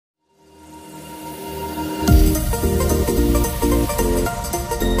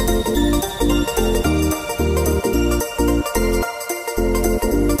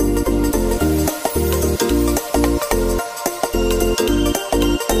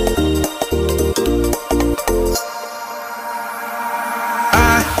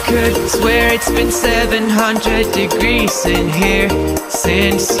could swear it's been 700 degrees in here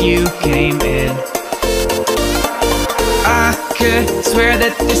since you came in. I could swear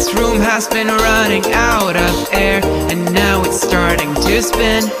that this room has been running out of air, and now it's starting to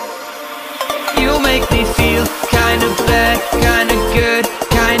spin. You make me feel kinda bad, kinda good,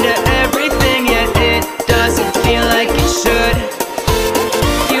 kinda everything, yet it doesn't feel like it should.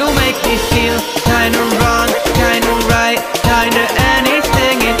 You make me feel kinda wrong, kinda right, kinda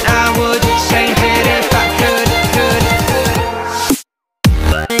anything, and I would change it if I could.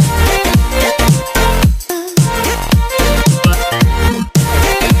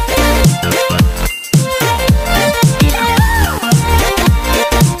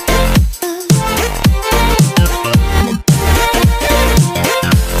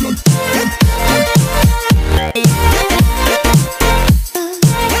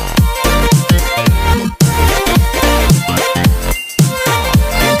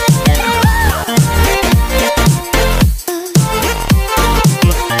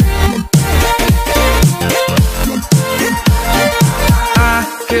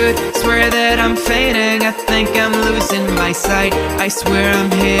 Swear that I'm fainting, I think I'm losing my sight, I swear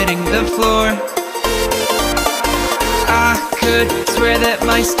I'm hitting the floor. I could swear that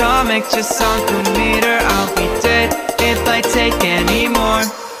my stomach just sunk a meter, I'll be dead if I take any more.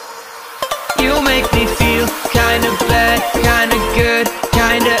 You make me feel kinda bad, kinda good,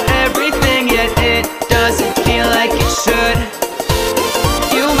 kinda everything, yet it doesn't feel like it should.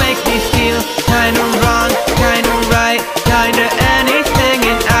 You make me feel kinda wrong, kinda right, kinda anything,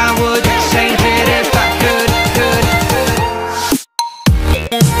 and I would change it if I could.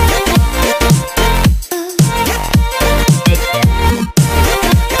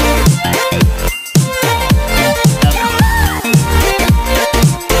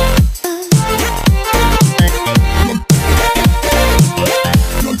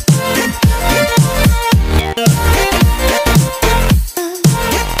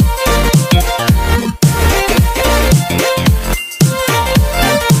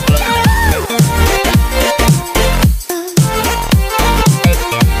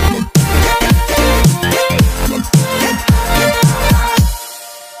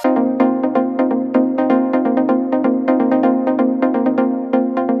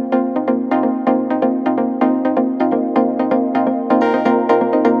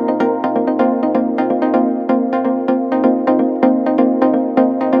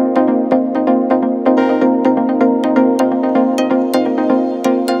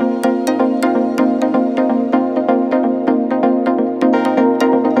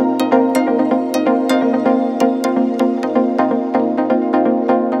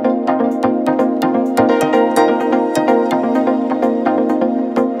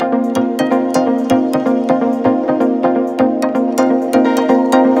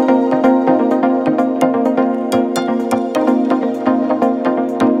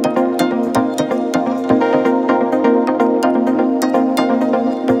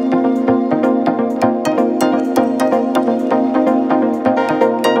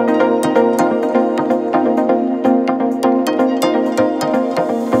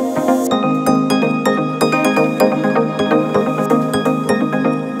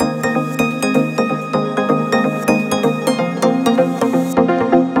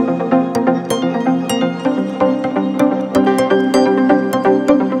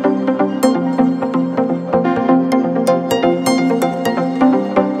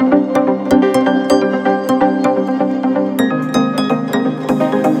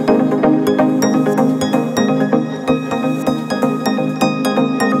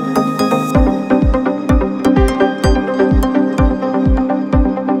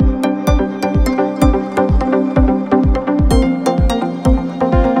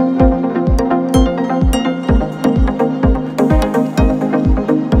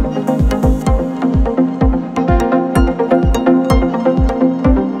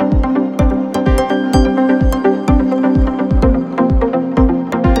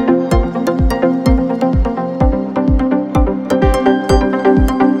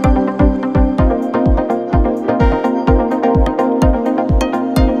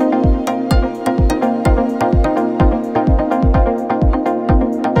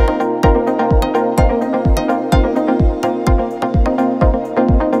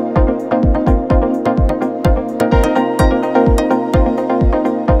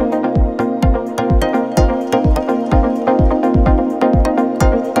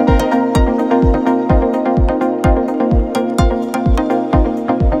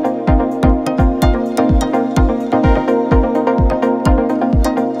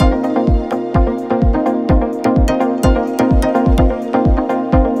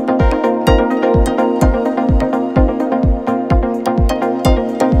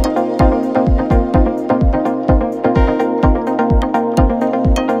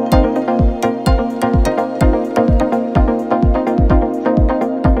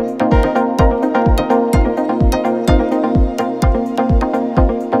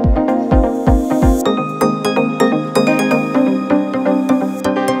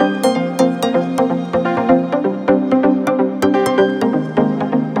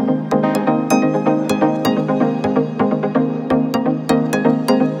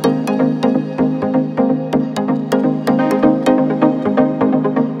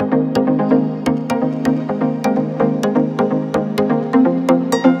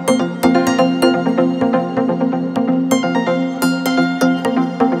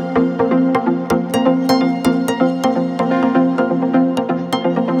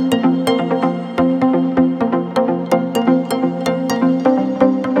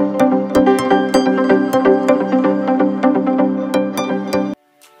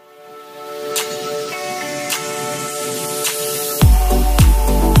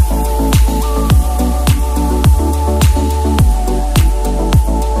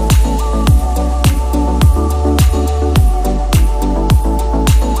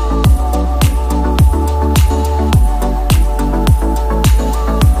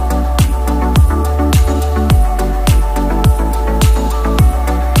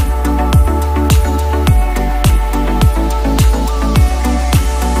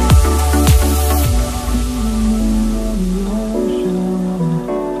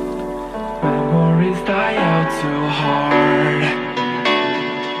 too hard.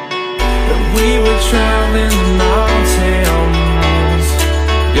 But we were traveling the mountains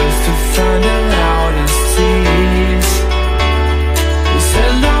just to find the loudest tease. We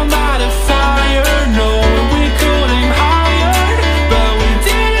set down by the fire, knowing we could aim higher, but we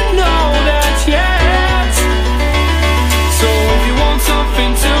didn't know that yet. So if you want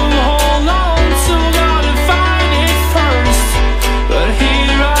something to hold on to, gotta find it first. But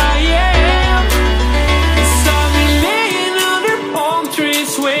here I am, 'cause I've been laying under palm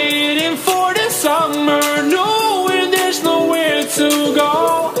trees, waiting for the summer, knowing there's nowhere to go.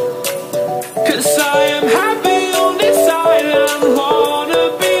 'Cause I am happy on this island, wanna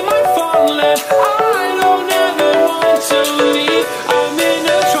be my farmland. I don't ever want to leave, I'm in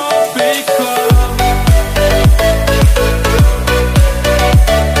a tropic club.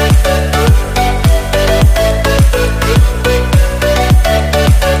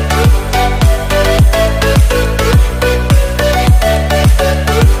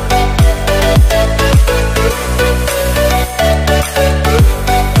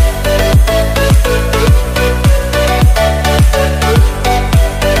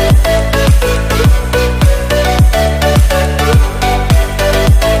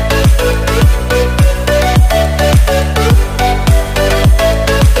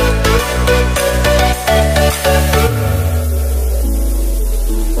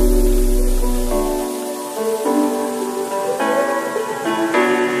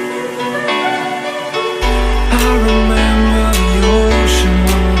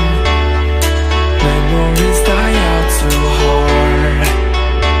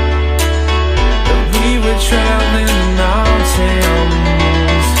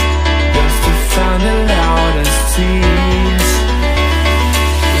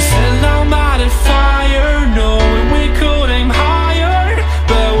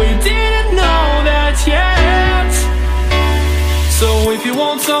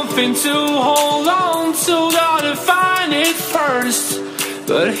 Something to hold on to, gotta find it first.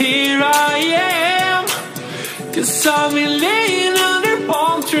 But here I am, 'cause I've been laying under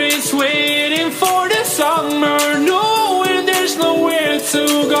palm trees, waiting for the summer, knowing there's nowhere to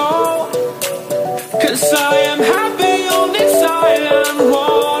go.